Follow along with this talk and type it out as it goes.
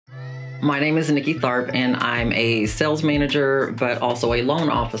My name is Nicky Tharpe, and I'm a sales manager, but also a loan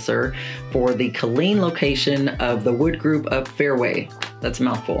officer for the Killeen location of the Wood Group of Fairway. That's a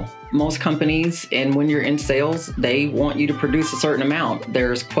mouthful. Most companies, and when you're in sales, they want you to produce a certain amount.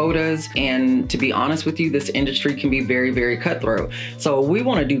 There's quotas, and to be honest with you, this industry can be very, very cutthroat. So we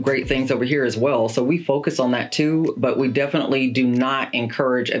want to do great things over here as well. So we focus on that too, but we definitely do not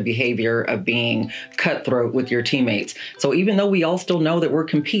encourage a behavior of being cutthroat with your teammates. So even though we all still know that we're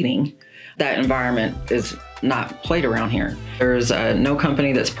competing, that environment is not played around here. There's no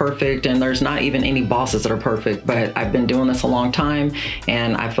company that's perfect, and there's not even any bosses that are perfect, but I've been doing this a long time,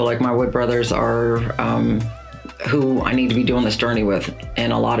 and I feel like my Wood brothers are who I need to be doing this journey with.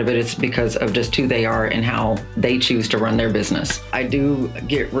 And a lot of it is because of just who they are and how they choose to run their business. I do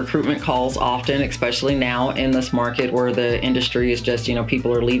get recruitment calls often, especially now in this market where the industry is just,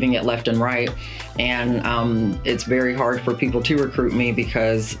 people are leaving it left and right. And it's very hard for people to recruit me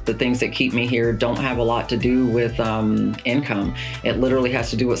because the things that keep me here don't have a lot to do with income. It literally has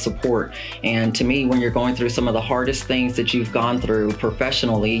to do with support. And to me, when you're going through some of the hardest things that you've gone through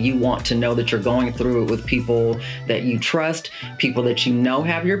professionally, you want to know that you're going through it with people that you trust, people that you know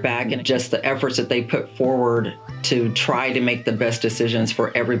have your back, and just the efforts that they put forward to try to make the best decisions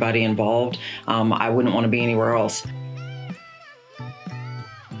for everybody involved. I wouldn't want to be anywhere else.